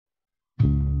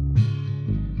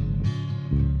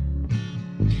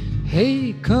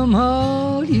Hey, come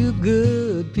all you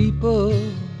good people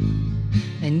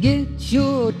and get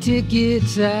your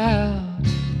tickets out.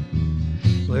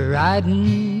 We're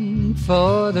riding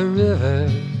for the river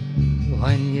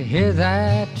when you hear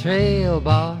that trail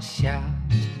boss shout.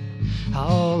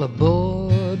 All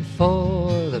aboard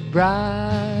for the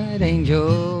Bright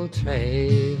Angel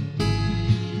Trail.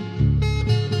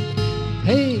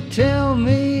 Hey, tell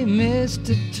me,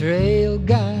 Mr. Trail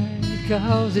Guide,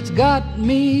 'cause it's got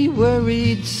me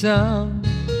worried some.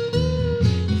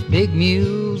 If big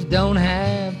mules don't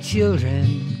have children,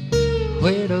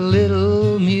 where do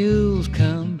little mules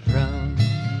come from?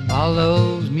 All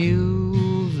those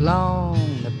mules along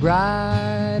the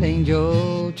Bright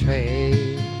Angel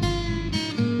Trail.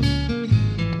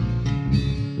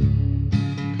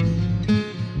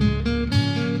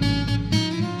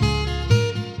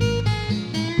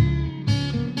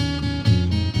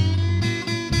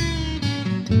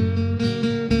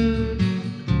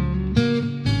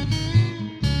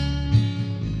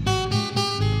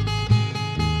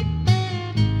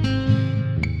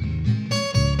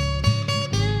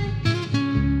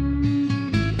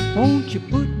 Won't you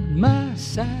put my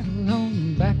saddle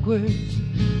on backwards?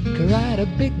 Could ride a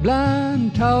big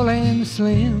blind, tall and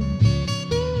slim.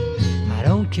 I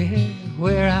don't care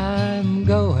where I'm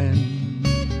going,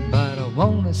 but I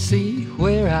wanna see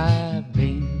where I've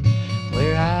been.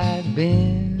 Where I've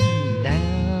been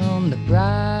down the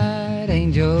Bright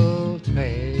Angel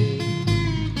Trail.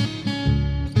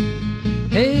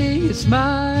 Hey, you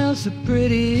smile so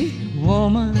pretty,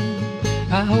 woman.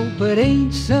 I hope it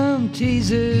ain't some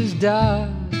teaser's dodge.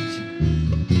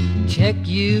 Check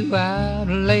you out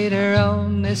later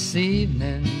on this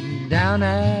evening down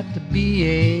at the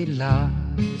BA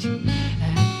Lodge,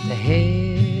 at the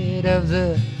head of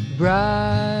the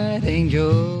Bright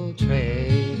Angel Trail.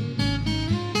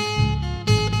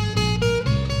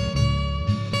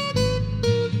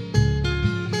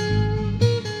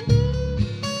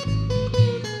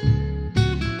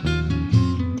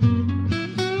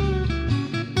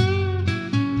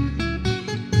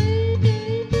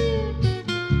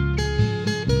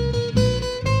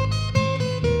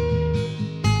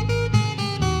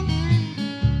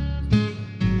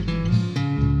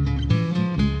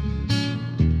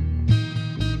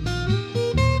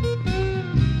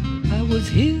 Was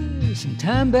here some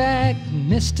time back,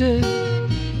 mister.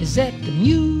 Is that the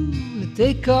mule that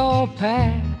they call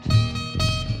Pat?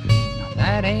 Now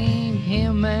that ain't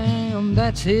him, ma'am,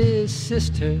 that's his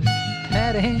sister.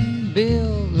 Pat ain't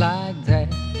built like that,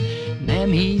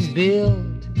 ma'am, he's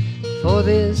built for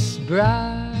this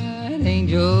Bright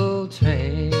Angel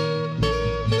Trail.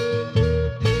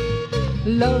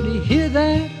 Lordy, hear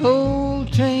that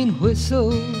old train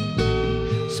whistle,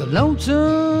 so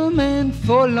lonesome and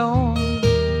forlorn.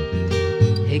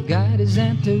 Hey, God, is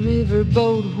that the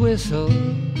riverboat whistle?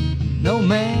 No,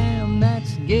 ma'am,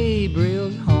 that's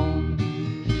Gabriel's horn.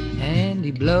 And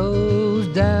he blows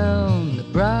down the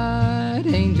Bright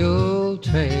Angel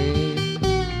Trail.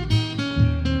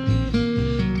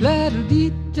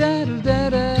 La-da-dee